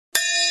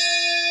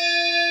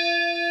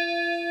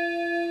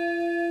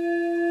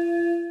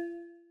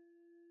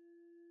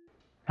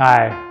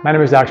Hi, my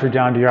name is Dr.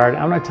 John Douillard.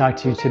 I'm going to talk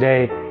to you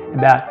today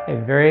about a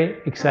very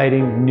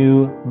exciting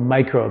new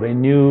microbe, a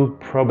new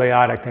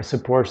probiotic that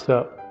supports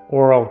the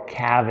oral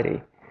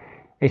cavity.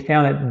 They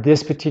found that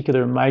this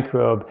particular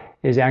microbe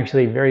is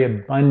actually very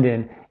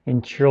abundant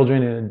in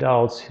children and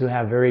adults who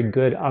have very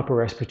good upper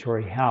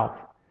respiratory health.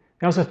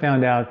 They also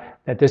found out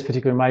that this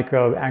particular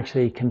microbe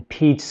actually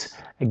competes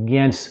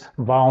against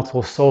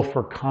volatile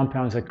sulfur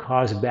compounds that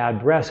cause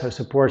bad breath, so it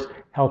supports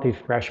healthy,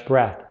 fresh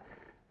breath.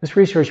 This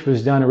research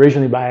was done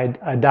originally by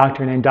a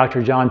doctor named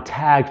Dr. John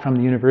Tagg from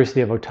the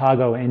University of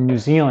Otago in New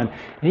Zealand.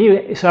 And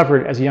he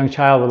suffered as a young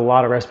child with a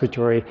lot of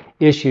respiratory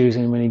issues,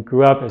 and when he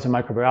grew up as a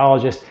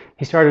microbiologist,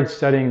 he started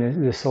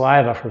studying the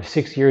saliva for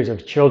 6 years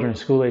of children,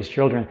 school-aged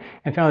children,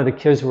 and found that the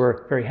kids who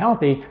were very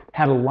healthy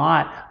had a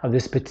lot of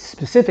this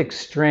specific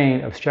strain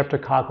of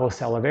Streptococcus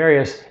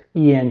salivarius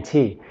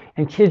ENT.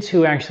 And kids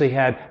who actually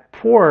had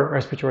poor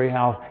respiratory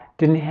health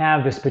didn't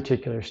have this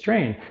particular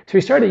strain. So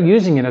he started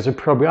using it as a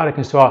probiotic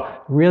and saw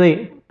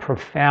really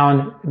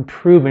profound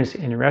improvements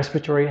in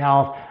respiratory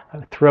health,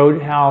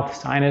 throat health,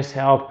 sinus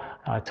health,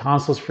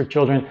 tonsils for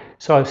children,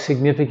 saw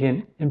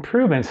significant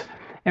improvements.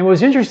 And what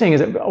was interesting is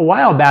that a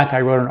while back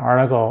I wrote an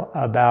article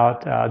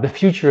about the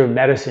future of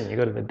medicine. You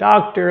go to the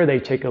doctor,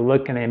 they take a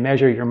look and they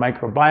measure your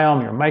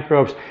microbiome, your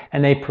microbes,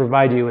 and they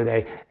provide you with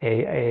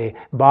a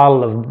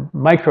bottle of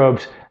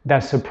microbes that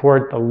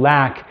support the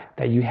lack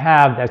that you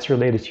have that's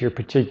related to your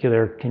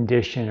particular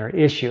condition or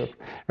issue,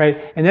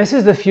 right? And this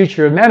is the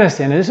future of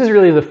medicine. And this is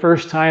really the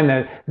first time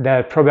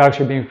that probiotics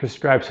are being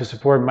prescribed to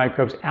support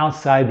microbes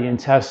outside the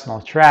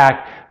intestinal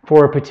tract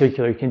for a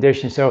particular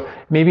condition. So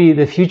maybe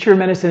the future of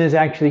medicine is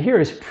actually here.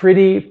 It's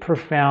pretty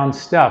profound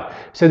stuff.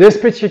 So this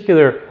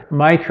particular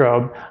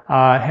microbe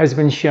has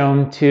been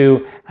shown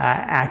to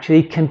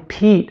actually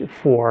compete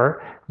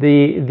for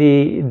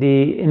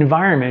the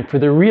environment, for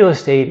the real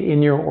estate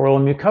in your oral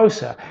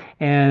mucosa.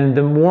 And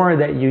the more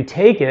that you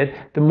take it,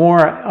 the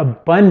more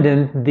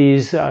abundant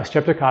these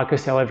Streptococcus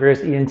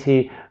salivarius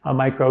ENT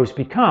microbes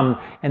become.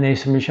 And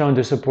they've been shown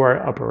to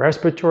support upper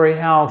respiratory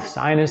health,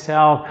 sinus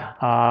health,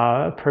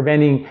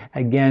 preventing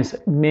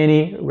against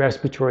many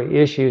respiratory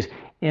issues.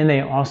 And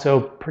they also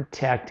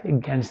protect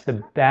against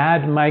the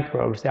bad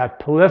microbes that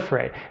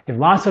proliferate. You have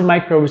lots of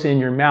microbes in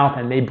your mouth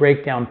and they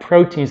break down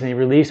proteins and they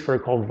release what are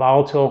called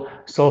volatile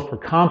sulfur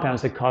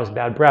compounds that cause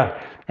bad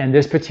breath. And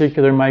this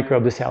particular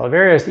microbe, the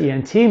salivarius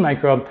ENT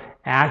microbe,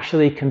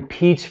 actually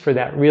competes for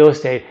that real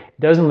estate. It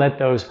doesn't let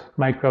those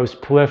microbes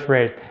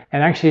proliferate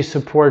and actually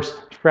supports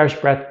fresh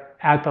breath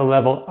at the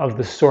level of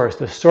the source.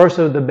 The source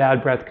of the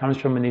bad breath comes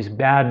from when these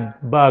bad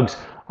bugs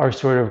are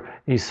sort of,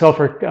 these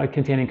sulfur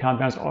containing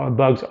compounds or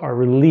bugs are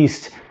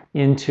released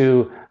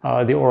into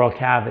the oral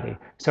cavity.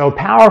 So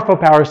powerful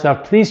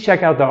stuff. Please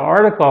check out the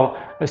article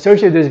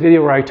associated with this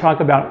video where I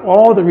talk about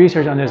all the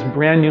research on this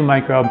brand new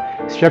microbe,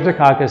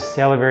 Streptococcus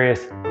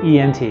salivarius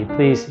ENT.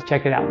 Please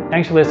check it out.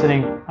 Thanks for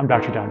listening. I'm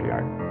Dr. John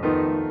Douillard.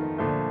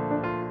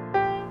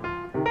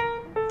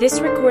 This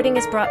recording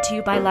is brought to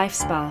you by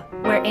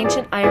LifeSpa, where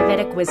ancient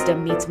Ayurvedic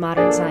wisdom meets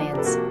modern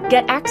science.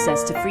 Get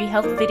access to free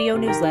health video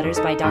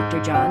newsletters by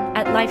Dr. John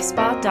at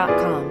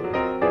lifespa.com.